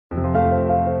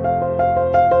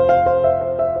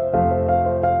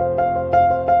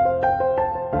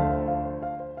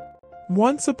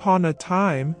Once upon a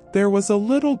time, there was a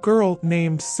little girl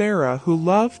named Sarah who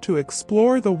loved to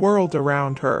explore the world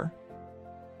around her.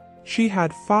 She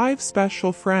had 5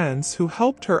 special friends who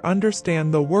helped her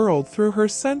understand the world through her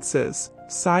senses: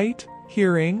 sight,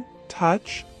 hearing,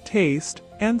 touch, taste,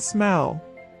 and smell.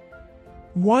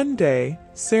 One day,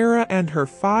 Sarah and her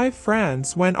 5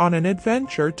 friends went on an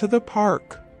adventure to the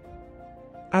park.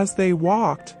 As they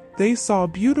walked, they saw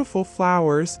beautiful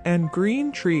flowers and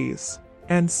green trees,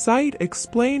 and Sight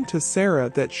explained to Sarah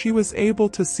that she was able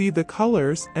to see the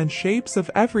colors and shapes of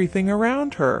everything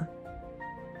around her.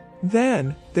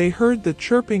 Then, they heard the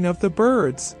chirping of the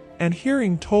birds, and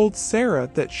Hearing told Sarah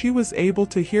that she was able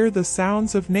to hear the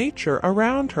sounds of nature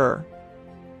around her.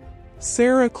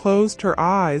 Sarah closed her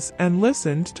eyes and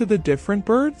listened to the different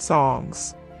bird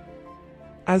songs.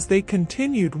 As they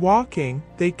continued walking,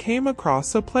 they came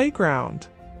across a playground.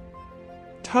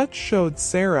 Touch showed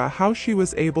Sarah how she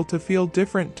was able to feel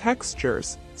different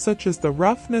textures, such as the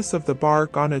roughness of the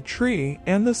bark on a tree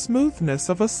and the smoothness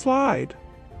of a slide.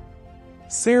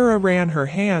 Sarah ran her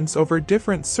hands over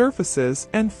different surfaces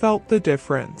and felt the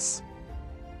difference.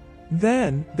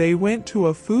 Then, they went to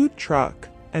a food truck,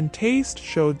 and Taste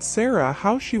showed Sarah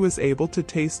how she was able to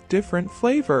taste different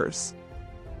flavors.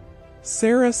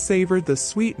 Sarah savored the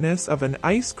sweetness of an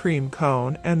ice cream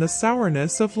cone and the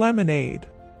sourness of lemonade.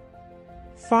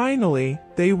 Finally,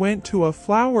 they went to a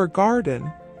flower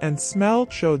garden, and Smell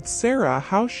showed Sarah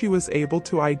how she was able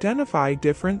to identify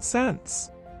different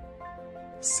scents.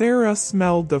 Sarah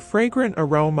smelled the fragrant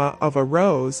aroma of a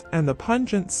rose and the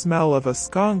pungent smell of a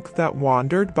skunk that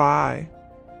wandered by.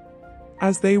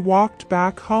 As they walked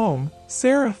back home,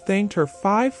 Sarah thanked her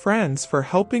 5 friends for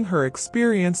helping her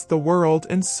experience the world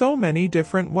in so many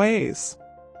different ways.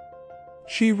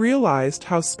 She realized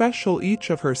how special each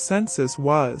of her senses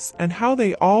was and how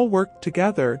they all worked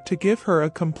together to give her a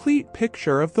complete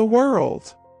picture of the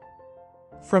world.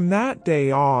 From that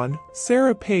day on,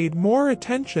 Sarah paid more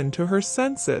attention to her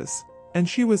senses, and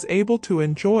she was able to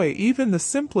enjoy even the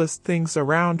simplest things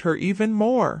around her even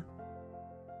more.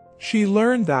 She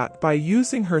learned that by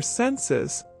using her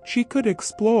senses, she could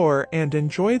explore and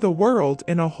enjoy the world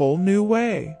in a whole new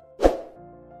way.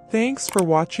 Thanks for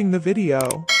watching the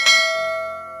video.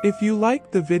 If you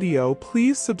liked the video,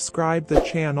 please subscribe the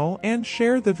channel and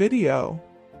share the video.